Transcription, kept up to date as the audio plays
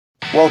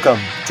Welcome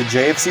to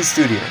JFC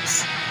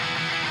Studios.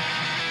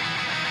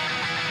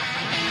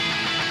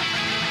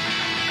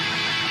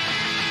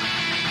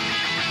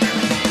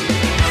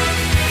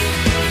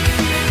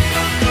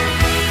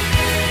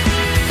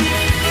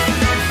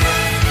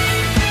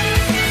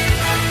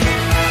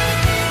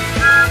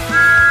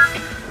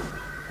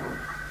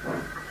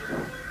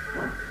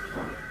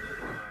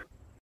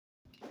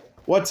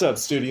 What's up,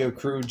 studio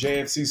crew?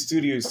 JFC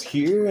Studios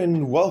here,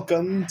 and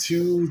welcome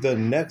to the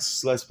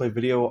next Let's Play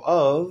video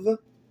of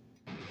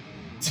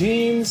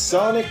Team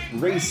Sonic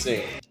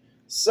Racing.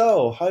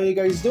 So, how you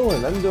guys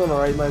doing? I'm doing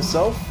alright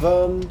myself.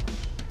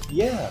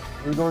 Yeah,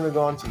 we're going to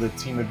go on to the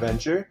team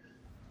adventure.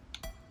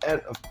 And,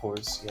 of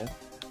course, yeah,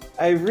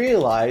 I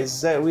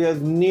realized that we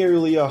have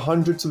nearly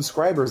 100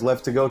 subscribers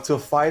left to go till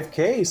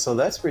 5K, so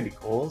that's pretty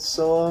cool.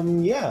 So,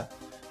 yeah.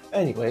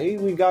 Anyway,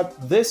 we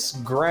got this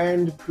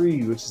Grand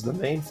Prix, which is the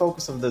main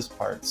focus of this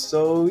part.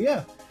 So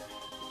yeah,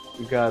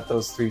 we got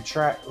those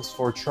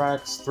four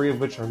tracks, 3 of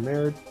which are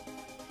mirrored.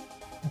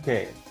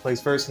 Okay,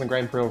 place first in the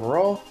Grand Prix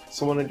overall.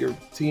 So when your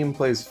team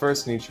plays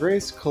first in each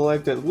race,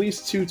 collect at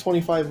least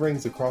 225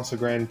 rings across the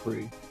Grand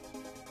Prix.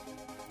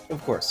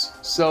 Of course.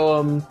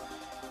 So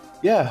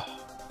yeah,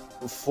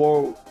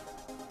 all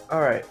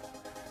right,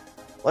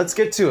 let's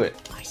get to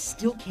it. I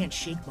still can't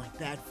shake my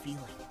bad feeling.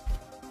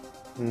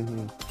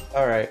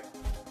 Alright.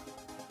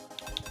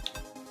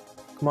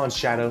 Come on,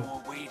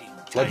 Shadow.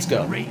 Let's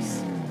go.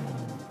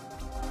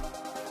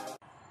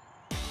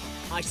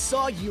 I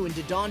saw you and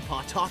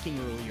Dodon-Pa talking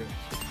earlier.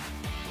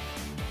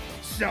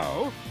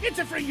 So, it's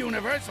a free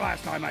universe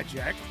last time I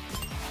checked.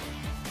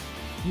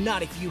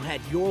 Not if you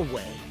had your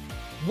way.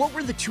 What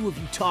were the two of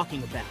you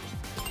talking about?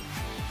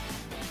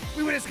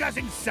 We were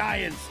discussing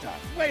science stuff,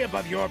 way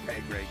above your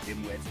pay grade,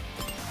 dimwit.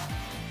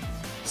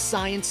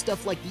 Science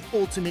stuff like the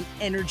ultimate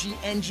energy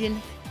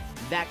engine?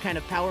 That kind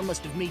of power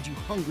must have made you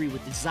hungry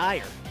with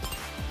desire.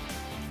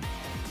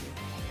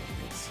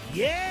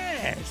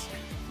 Yes!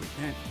 With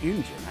that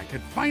engine, I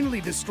could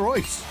finally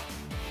destroy...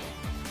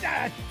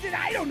 I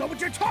don't know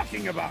what you're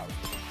talking about!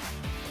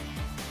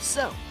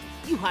 So,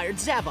 you hired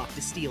Zavok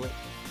to steal it,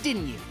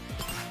 didn't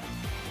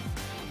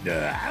you?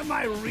 Am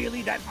I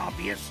really that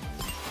obvious?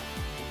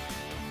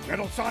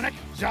 Metal Sonic,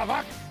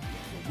 Zavok,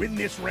 will win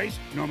this race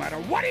no matter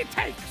what it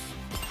takes!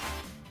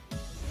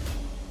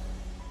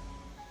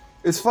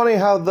 It's funny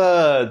how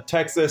the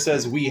text there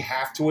says we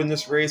have to win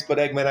this race, but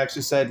Eggman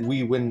actually said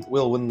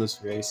we'll win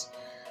this race.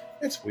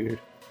 It's weird.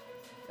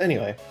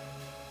 Anyway,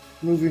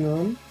 moving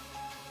on.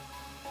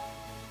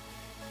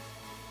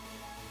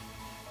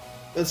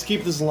 Let's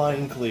keep this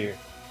line clear.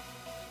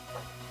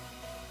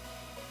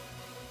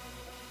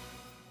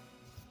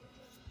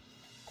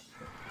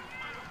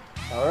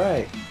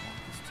 Alright.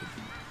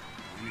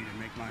 I need to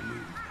make my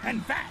move.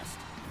 And fast!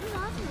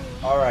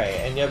 Alright,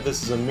 and yet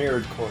this is a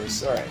mirrored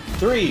course. Alright,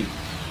 3,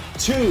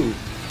 2,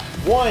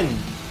 1,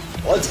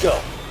 let's go.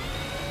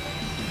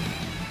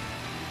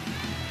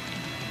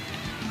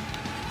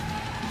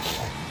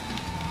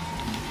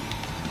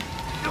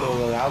 Go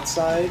to the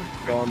outside,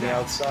 go on the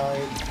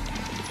outside.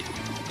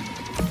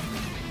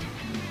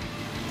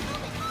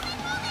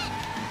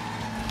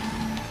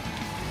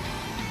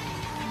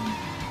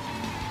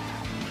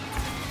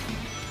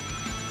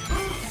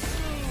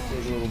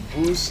 There's a little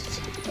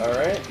boost,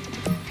 alright.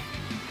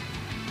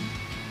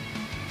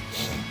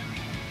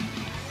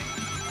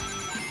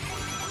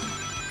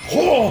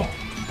 Oh!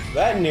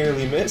 That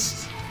nearly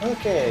missed.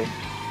 Okay.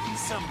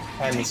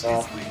 Hand this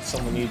off.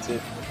 Someone needs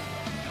it.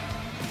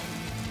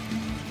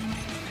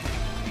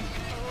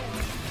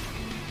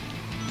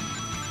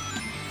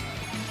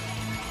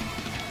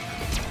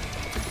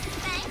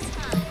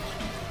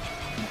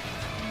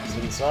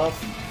 Hand this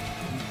off.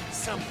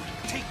 Someone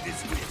take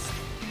this risk.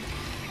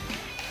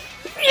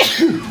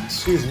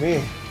 Excuse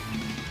me.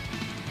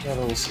 Got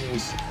a little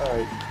sneeze.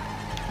 Alright.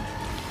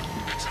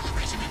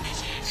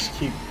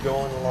 Keep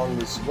going along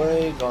this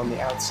way, go on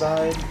the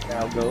outside,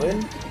 now go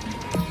in.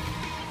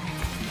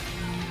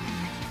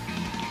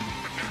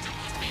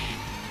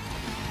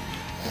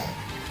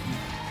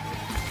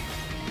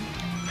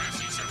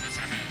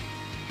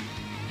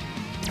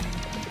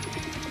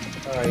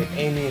 Alright,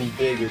 Amy and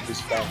Big are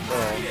just back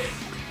there.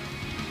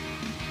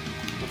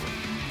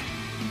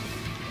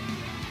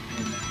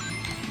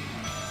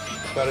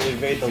 Gotta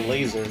evade the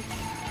laser.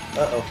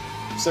 Uh-oh.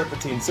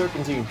 Serpentine,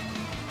 serpentine.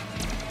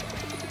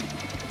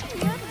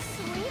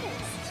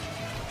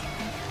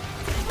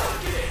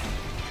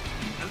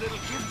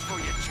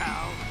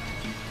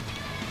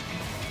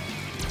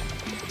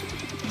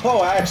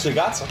 Oh, I actually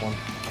got someone.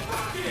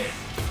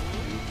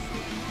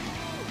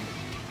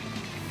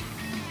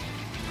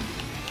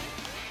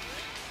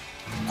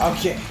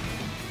 Okay.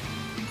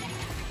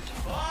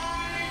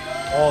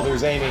 Oh,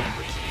 there's Amy.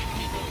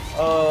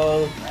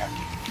 Oh, crap.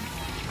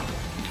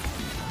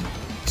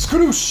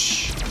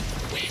 Skadoosh!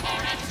 We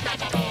are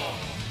unstoppable!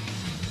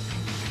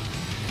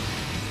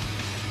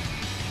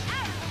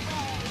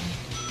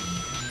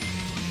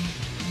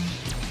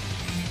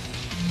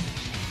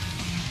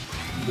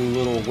 Do a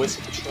little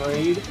whisk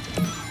trade.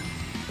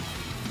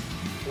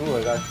 Ooh,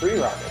 I got 3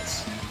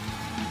 rockets.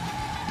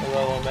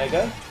 Hello,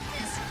 Omega.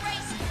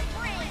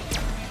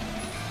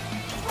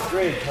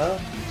 Great, huh?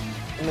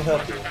 Let me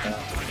help you with that.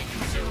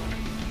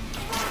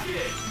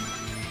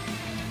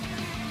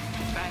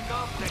 Back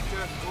off,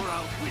 Vector, or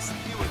I'll whisk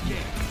you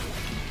again.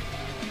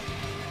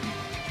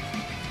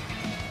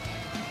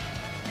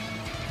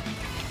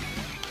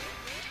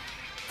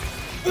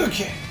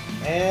 Okay,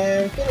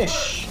 and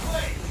finish.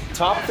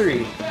 Top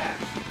 3.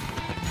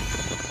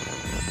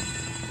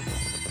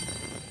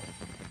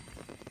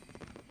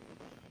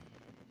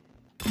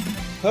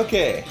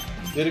 Okay,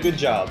 did a good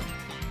job.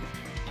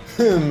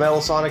 Metal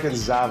Sonic and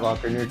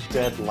Zavok are near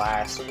dead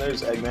last, and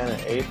there's Eggman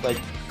at 8th.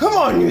 Like, come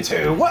on, you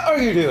two! What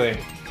are you doing?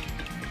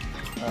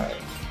 Alright.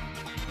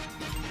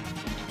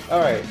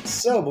 Alright,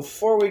 so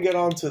before we get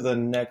on to the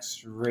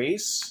next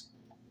race,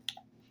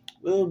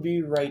 we'll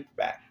be right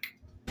back.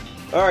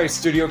 Alright,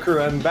 studio crew,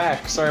 I'm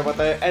back. Sorry about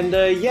that. And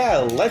yeah,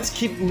 let's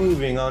keep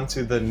moving on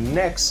to the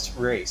next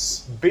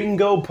race.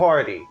 Bingo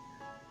Party.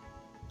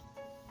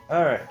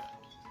 Alright,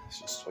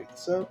 let's just wait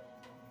this out.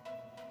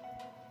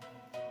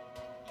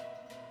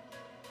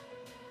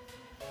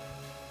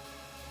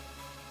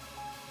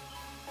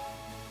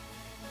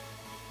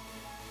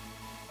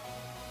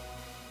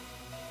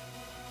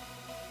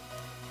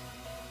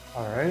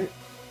 Alright,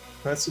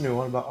 that's a new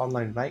one about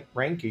online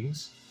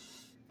rankings.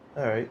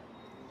 Alright.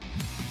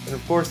 And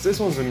of course, this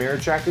one's a mirror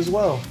track as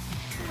well.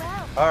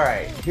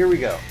 Alright, here we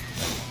go.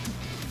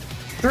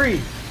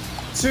 3,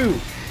 2,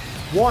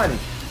 1,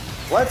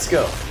 let's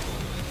go.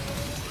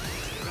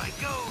 Here I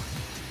go.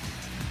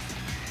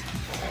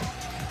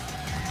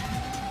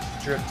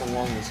 Drift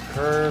along this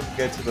curve,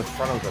 get to the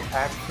front of the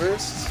pack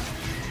first.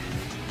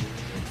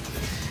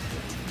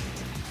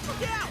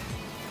 Look out!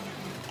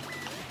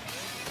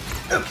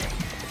 Okay.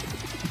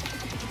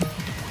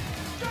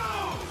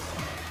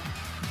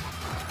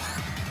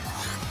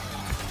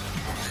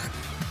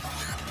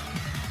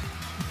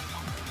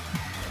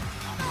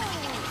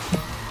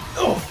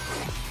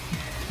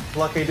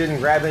 Lucky I didn't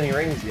grab any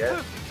rings yet.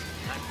 I'm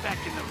back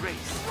in the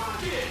race.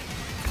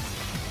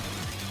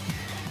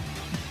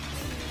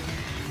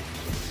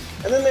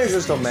 And then there's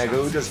just Omega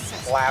who just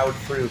plowed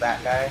through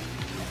that guy.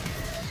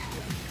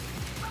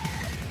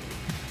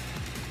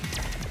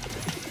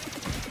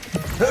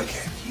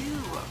 Okay. You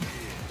up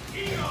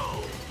here.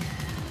 Yo!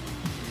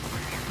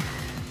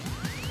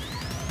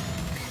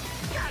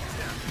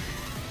 Gotcha!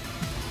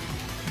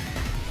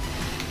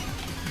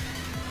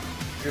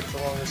 Drift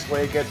along this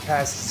way, get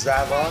past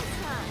Zavok.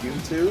 You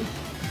two.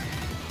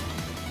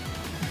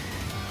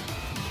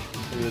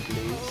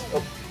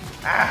 Oh.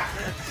 Ah!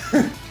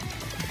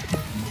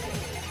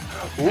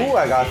 Ooh,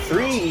 I got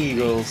 3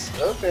 eagles.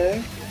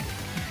 Okay.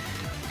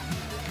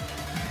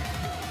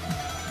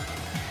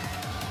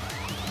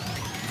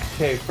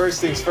 Okay,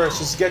 first things first,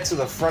 just get to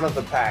the front of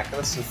the pack.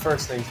 That's the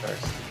first things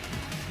first.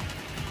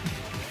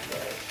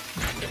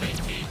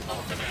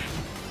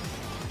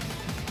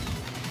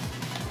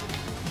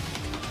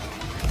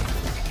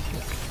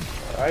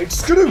 Alright,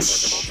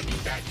 skadoosh!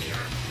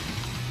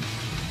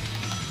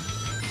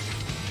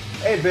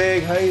 Hey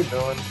Big, how you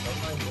doing?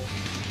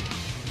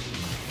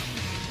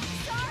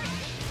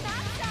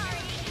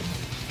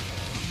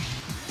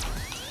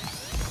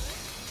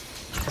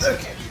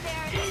 Okay.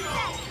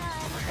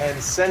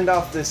 And send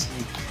off this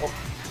eagle. Oh.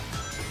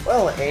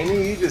 Well,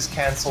 Amy, you just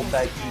canceled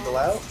that eagle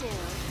out.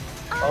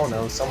 Oh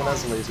no, someone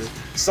has a laser.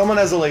 Someone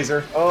has a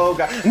laser. Oh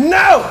god.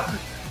 No!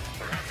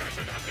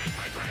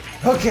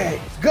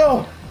 Okay,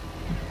 go!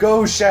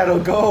 Go, Shadow,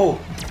 go!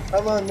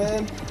 Come on,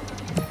 man.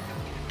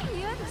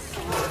 You're the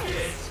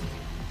smartest.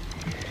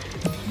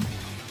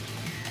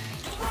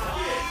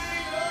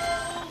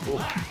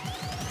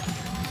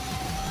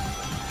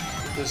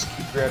 Just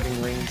keep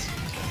grabbing rings.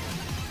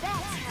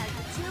 That's how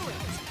you do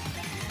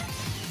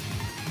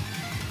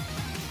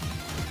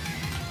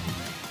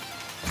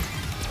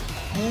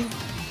it.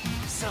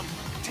 Someone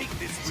take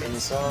this Send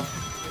risk. this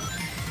off.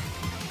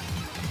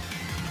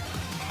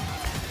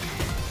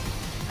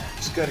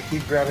 Just gotta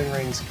keep grabbing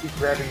rings, keep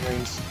grabbing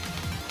rings.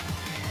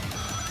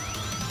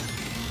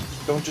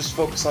 Don't just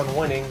focus on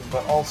winning,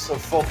 but also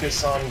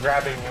focus on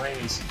grabbing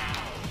rings.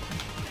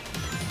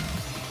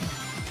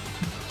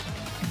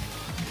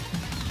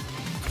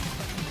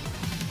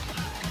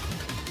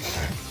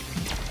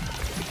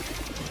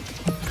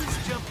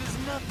 This jump is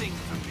nothing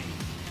for me.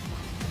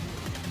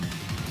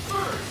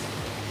 First,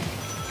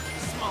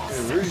 small Dude,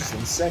 setback. Rouge is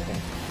in second. I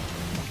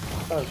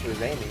thought it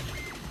was Amy.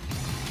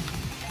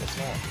 Guess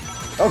not.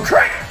 Oh,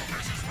 crap!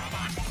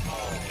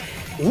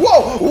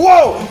 Whoa!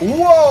 Whoa!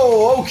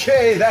 Whoa!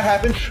 Okay, that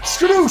happened.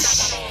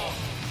 Skadoosh!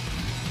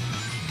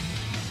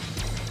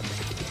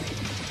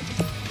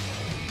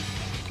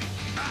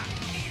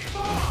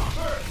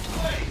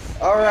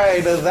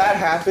 Alright, that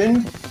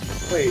happened.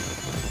 Wait.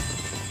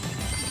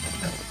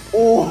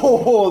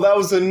 Oh, that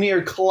was a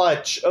near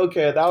clutch.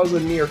 Okay, that was a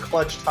near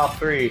clutch top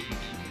 3.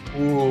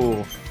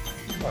 Ooh.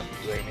 Fuck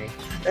you, Amy.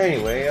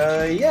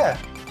 Anyway, yeah.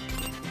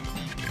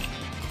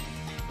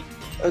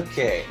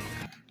 Okay.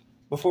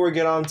 Before we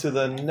get on to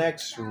the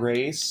next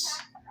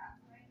race,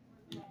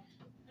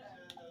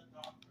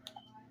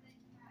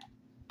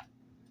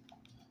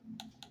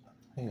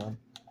 Hang on.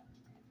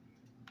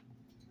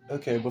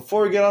 Okay,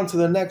 before we get on to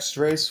the next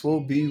race,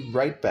 we'll be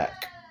right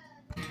back.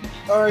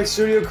 Alright,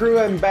 studio crew,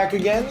 I'm back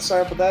again.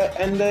 Sorry for that.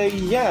 And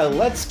yeah,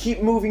 let's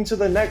keep moving to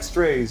the next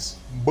race.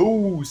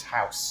 Boo's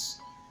house.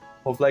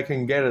 Hopefully I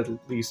can get at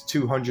least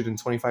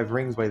 225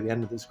 rings by the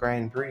end of this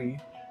Grand Prix,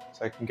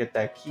 so I can get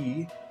that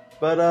key.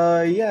 But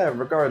yeah,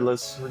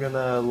 regardless, we're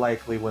gonna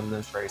likely win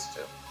this race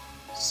too.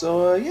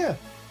 So yeah,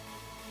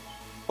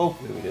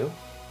 hopefully we do.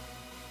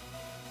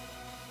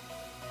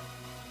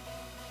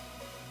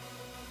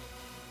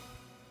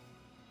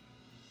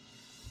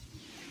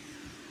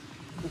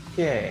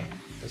 Okay,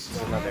 this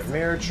is another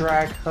mirror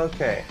track.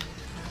 Okay,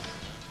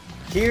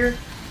 here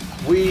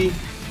we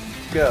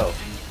go.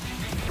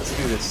 Let's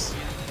do this.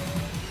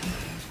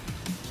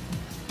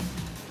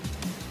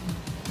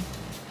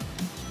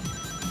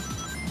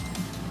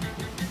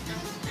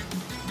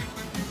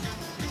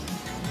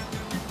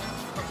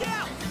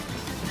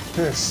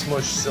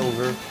 Smush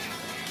Silver.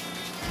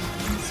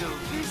 So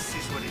this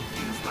is what it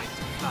feels like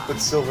to fly. Put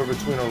Silver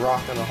between a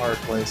rock and a hard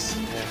place.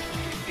 Yeah.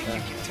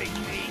 Think you can take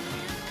me?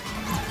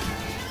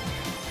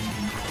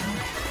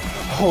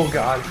 Oh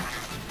god.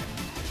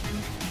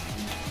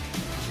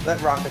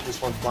 That rocket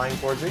just went flying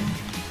towards me.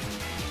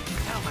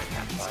 Now my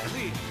path is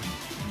clear.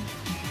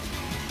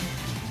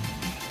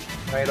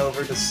 Right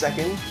over to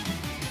second.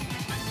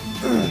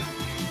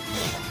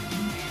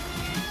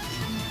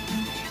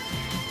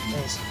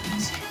 Nice.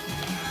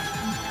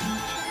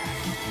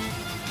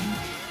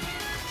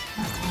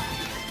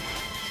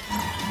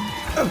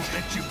 Okay.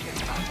 Let you get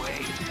in my way.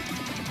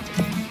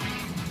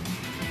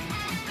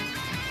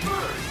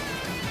 First,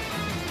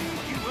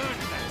 you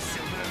earned that,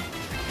 Silver.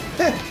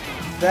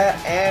 That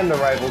and the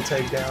rival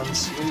takedown.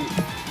 Sweet.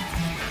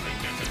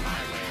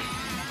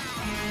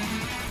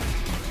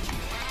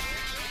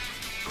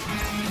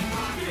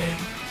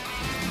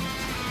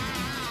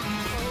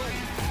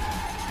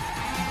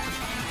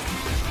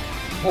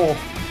 Oh.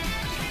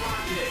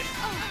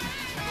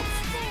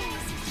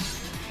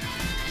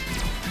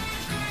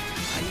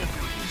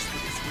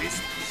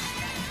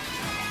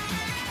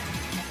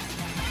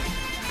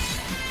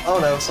 Oh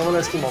no, someone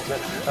has Team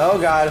Ultimate. Oh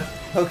god.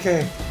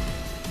 Okay.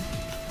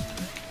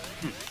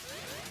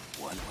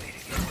 One way to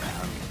get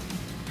around.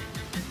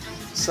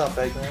 What's up,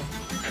 Eggman?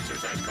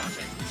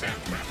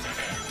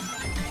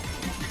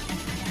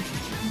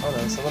 Oh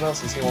no, someone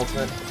else has Team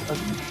Ultimate.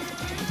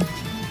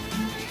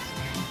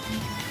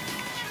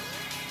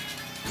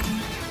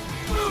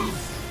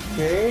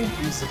 Okay,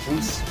 use the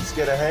boost, just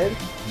get ahead.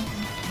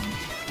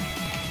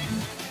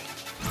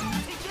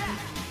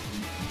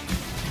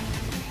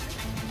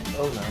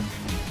 Oh no.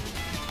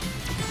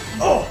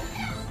 Oh!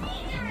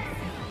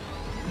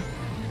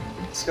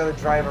 Just gotta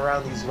drive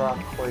around these rock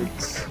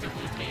quakes.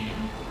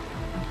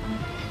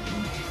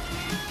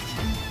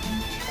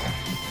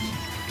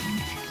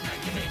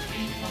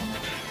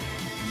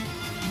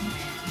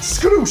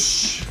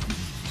 Skadoosh!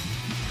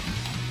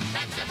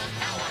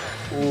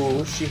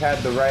 Ooh, she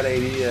had the right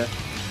idea.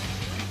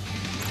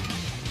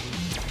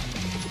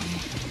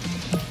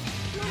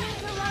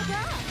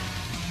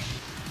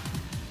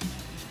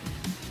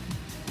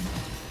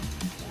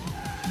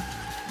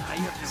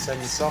 Send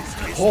yourself.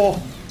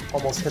 Oh!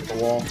 Almost hit the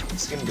wall.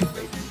 Skimmed it.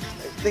 I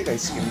think I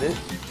skimmed it.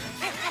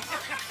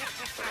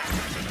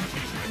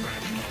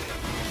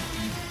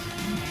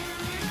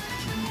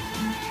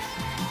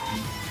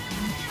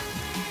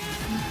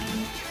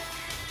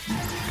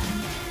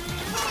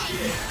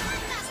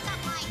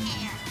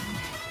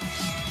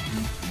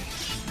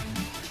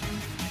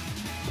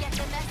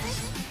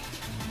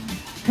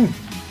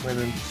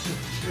 Women.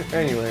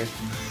 Anyway.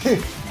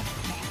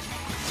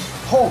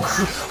 Oh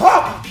crap!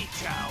 Ah!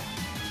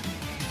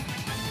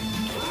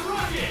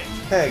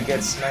 Hey,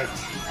 get sniped.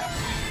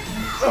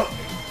 Oh.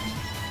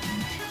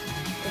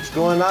 What's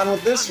going on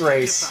with this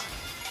race?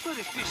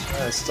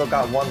 I still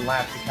got one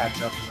lap to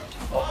catch up.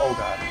 Oh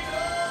god.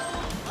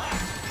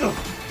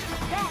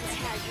 That's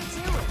how you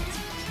do it.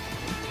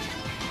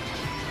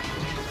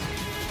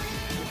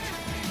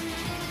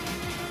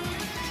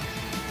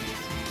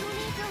 You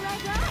need to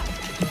leg up.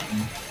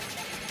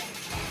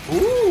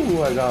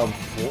 Ooh, I got a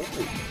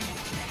bullet.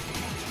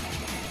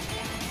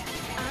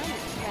 I'm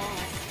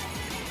impressed.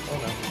 Oh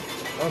no.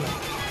 Oh no.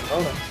 Oh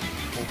no.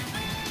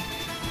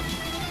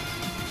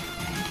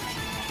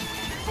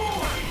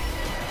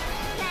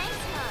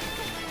 Thanks,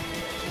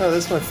 Mom. Oh,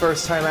 this is my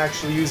first time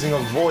actually using a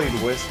Void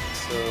Wisp,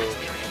 so...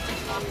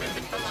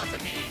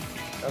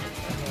 Okay.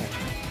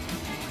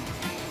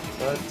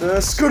 But,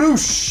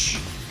 skadoosh!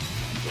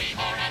 We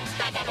are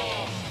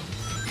unstoppable!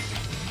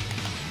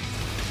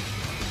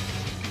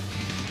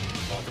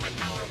 Ultimate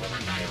power will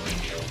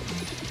annihilate you.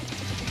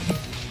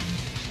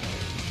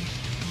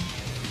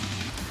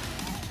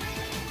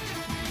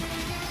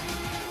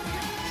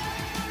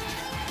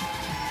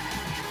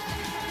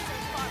 So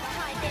far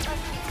behind, they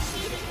must be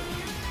cheating.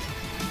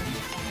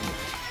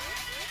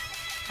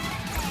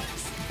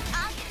 Thanks.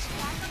 I'll get you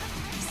back on the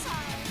flip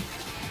side.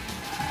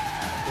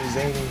 Who's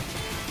aiming?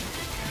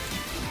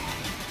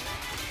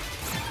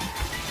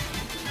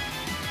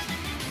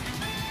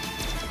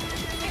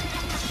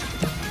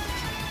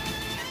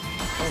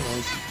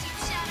 Blaze.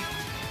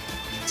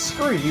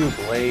 Screw you,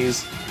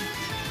 Blaze.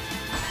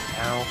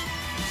 Ow.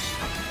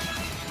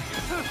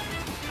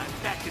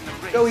 I'm back in the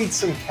race. Go eat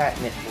some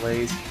catnip,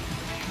 Blaze.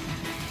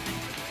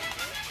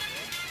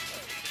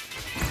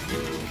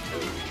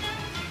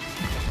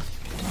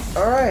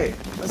 Alright,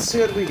 let's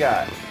see what we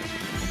got.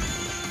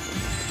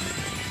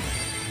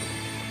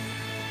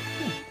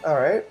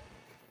 Alright.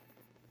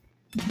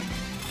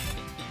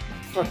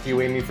 Fuck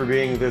you, Amy, for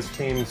being this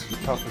team's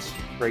toughest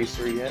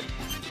racer yet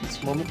at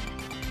this moment.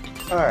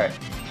 Alright.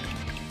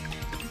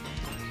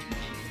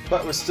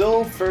 But we're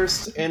still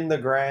first in the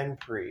Grand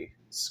Prix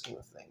scheme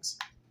of things.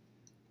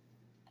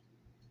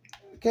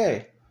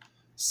 Okay.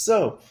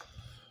 So,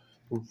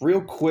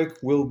 real quick,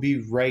 we'll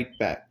be right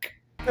back.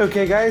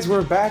 Okay, guys,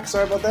 we're back.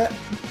 Sorry about that.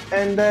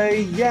 And,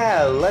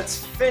 yeah,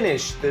 let's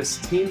finish this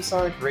Team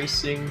Sonic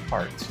Racing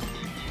part.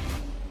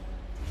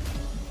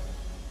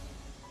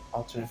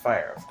 Alternate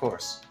fire, of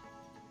course.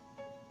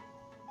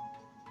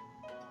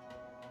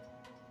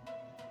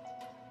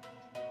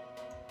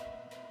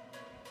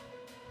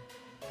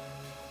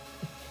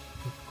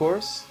 Of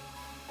course.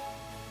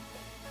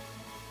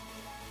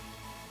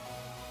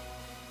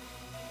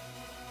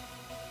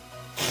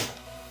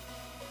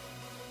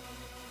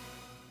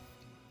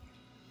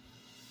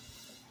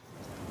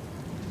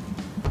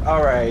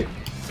 Alright.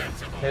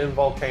 Hidden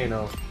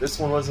volcano. This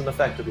one wasn't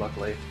affected,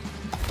 luckily.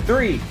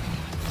 3,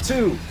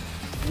 2,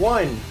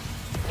 1.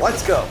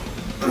 Let's go.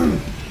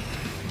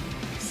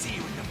 See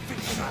you in the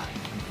finish line.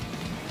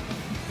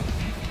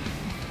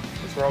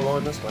 Guess we're all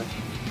going this way.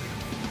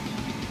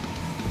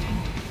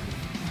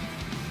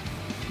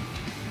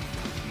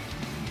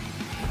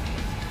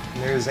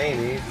 And there's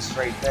Amy, just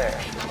right there.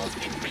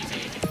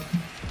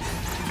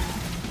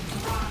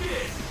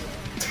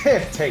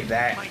 Take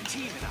that. My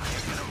team and I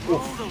are gonna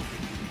roll over you.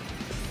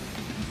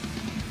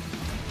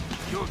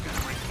 You're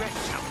gonna regret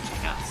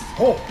challenging us.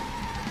 Oh!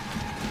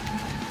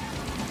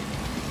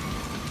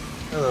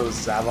 Hello,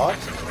 Zavok.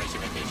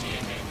 Acceleration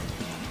initiated.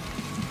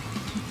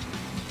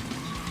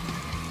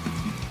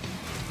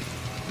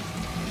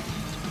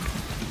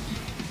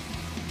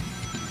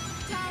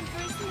 Time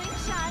for a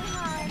slingshot,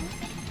 hon.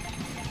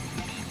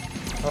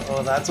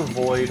 Uh-oh, that's a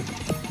void.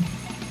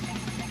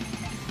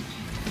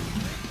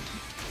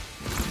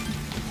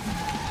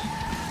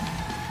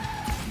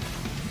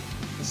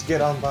 Just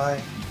get on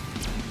by.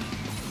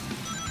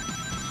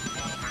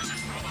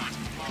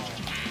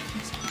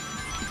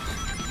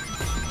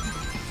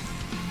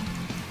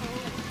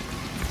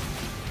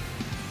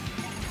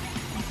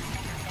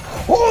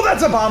 Oh,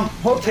 that's a bomb!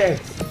 Okay.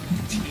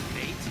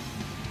 Teammate.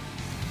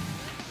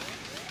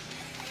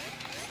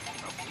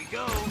 Up we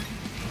go.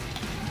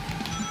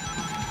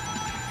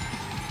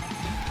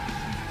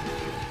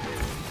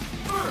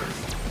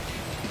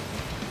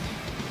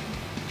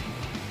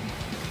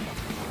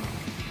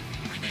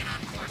 Remain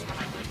on course while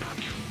I wait on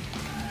you.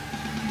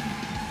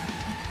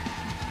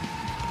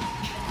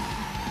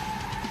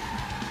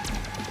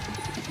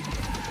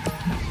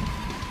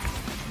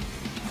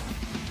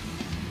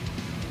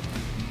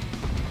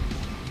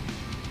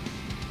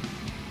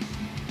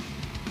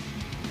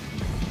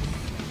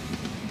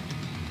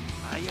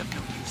 I have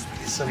no use for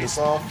this. Send risk.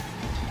 us off.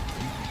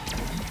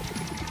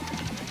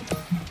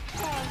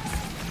 Thanks.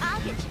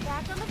 I'll get you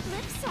back on the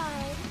flip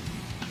side.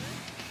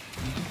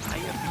 I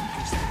have no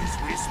use for this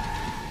risk.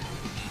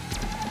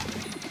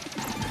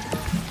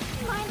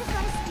 Mind if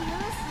I steal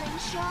a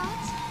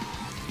slingshot?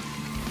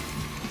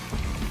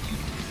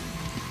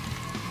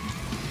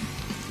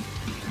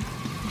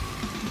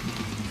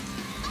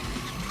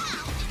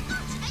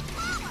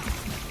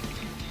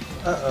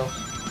 Uh-oh.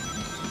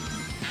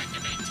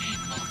 Activate team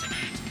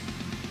ultimate.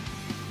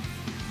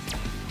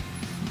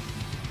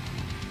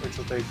 Wait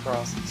till they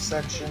cross the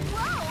section.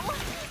 Whoa!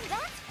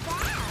 That's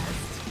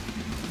fast!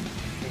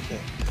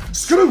 Okay.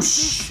 Skadoosh!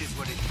 This is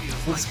what it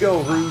feels Let's like.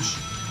 go, Rouge.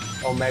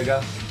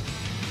 Omega.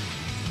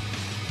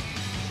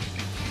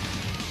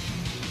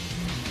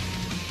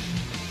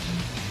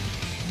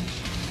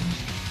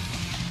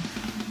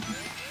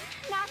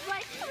 Not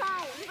quite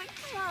flying, but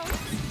close.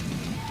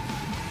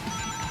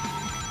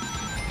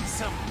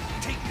 Someone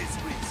take this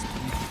risk.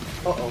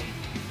 Uh-oh.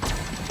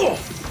 Oh!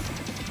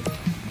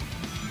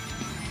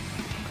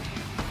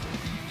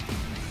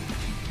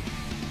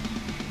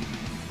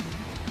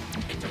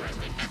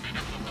 Interesting method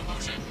of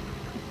locomotion.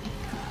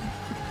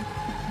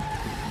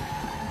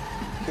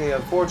 Okay,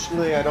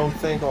 unfortunately, I don't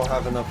think I'll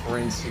have enough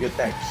rings to get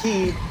that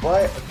key,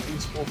 but at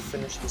least we'll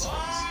finish this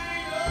race.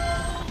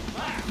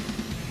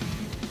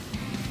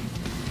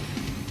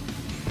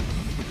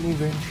 Keep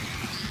moving.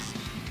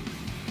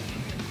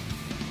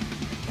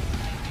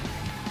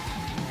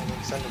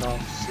 Send it off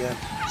just yet.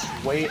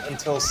 Just wait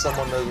until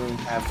someone doesn't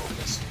have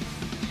this.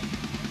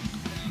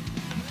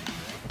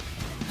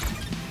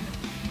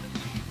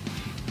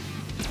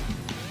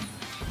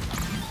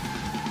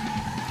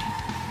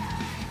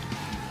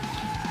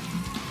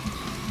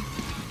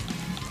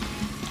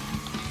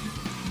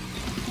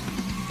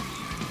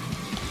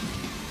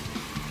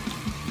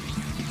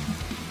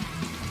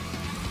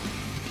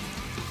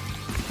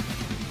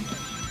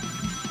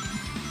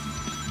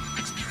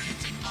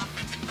 Experiencing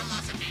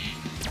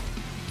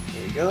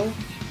you go.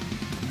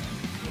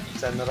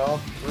 Send it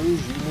off.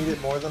 Rouge, you need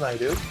it more than I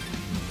do.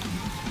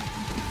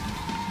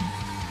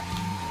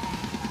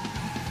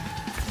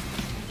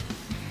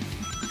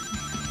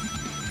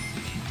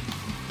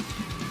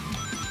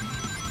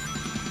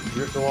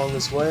 Drift along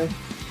this way.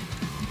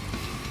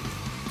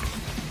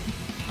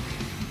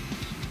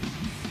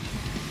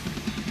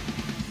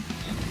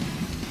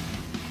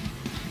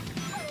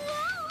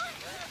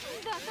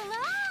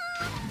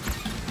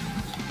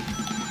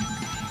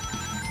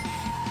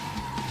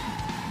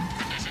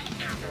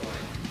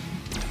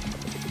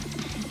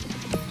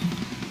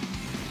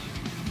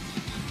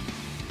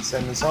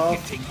 Send this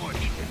off. Take more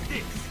heat than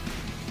this.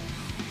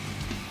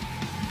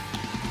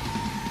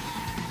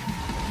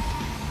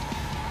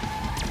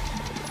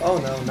 Oh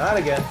no, not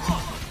again.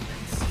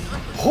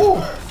 Whew!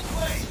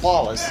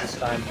 Flawless this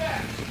time.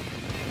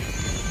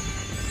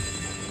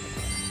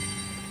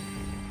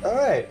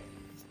 Alright.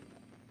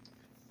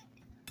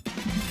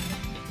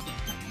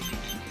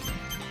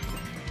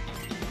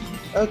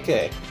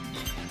 Okay.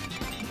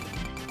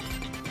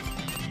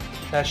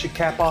 That should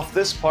cap off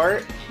this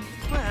part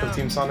of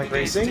Team Sonic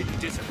Racing.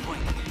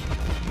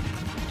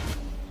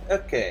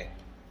 Okay.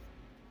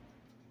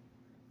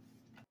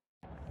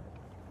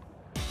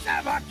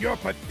 Zavok, you're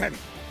pathetic.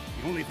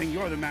 The only thing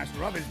you're the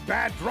master of is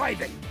bad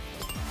driving.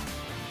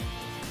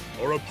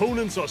 Our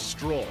opponents are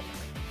strong.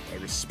 I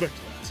respect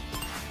that.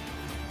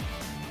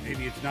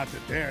 Maybe it's not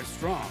that they're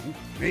strong.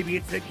 Maybe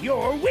it's that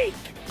you're weak.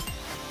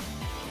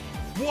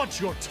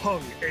 Watch your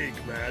tongue,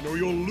 Eggman, or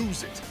you'll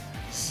lose it.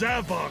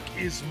 Zavok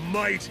is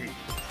mighty.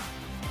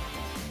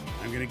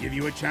 I'm gonna give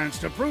you a chance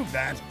to prove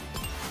that.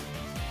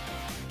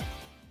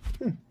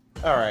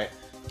 Alright.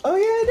 Oh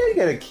yeah, I did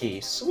get a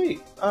key.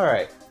 Sweet.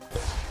 Alright.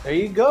 There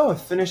you go.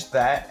 Finished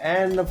that.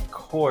 And of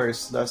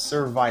course, the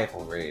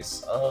survival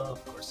race.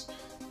 Of course.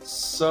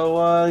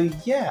 So,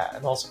 yeah.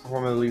 And also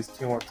perform at least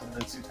teamwork to the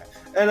 2 times.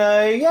 And,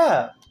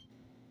 yeah.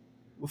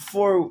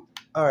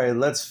 Alright,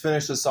 let's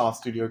finish this off,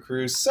 Studio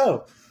Crew.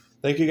 So,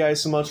 thank you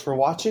guys so much for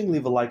watching.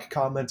 Leave a like,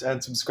 comment,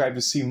 and subscribe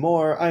to see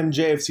more. I'm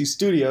JFC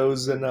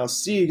Studios, and I'll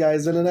see you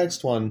guys in the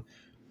next one.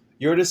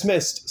 You're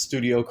dismissed,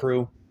 Studio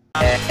Crew.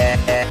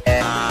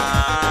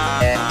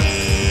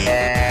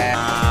 Yeah.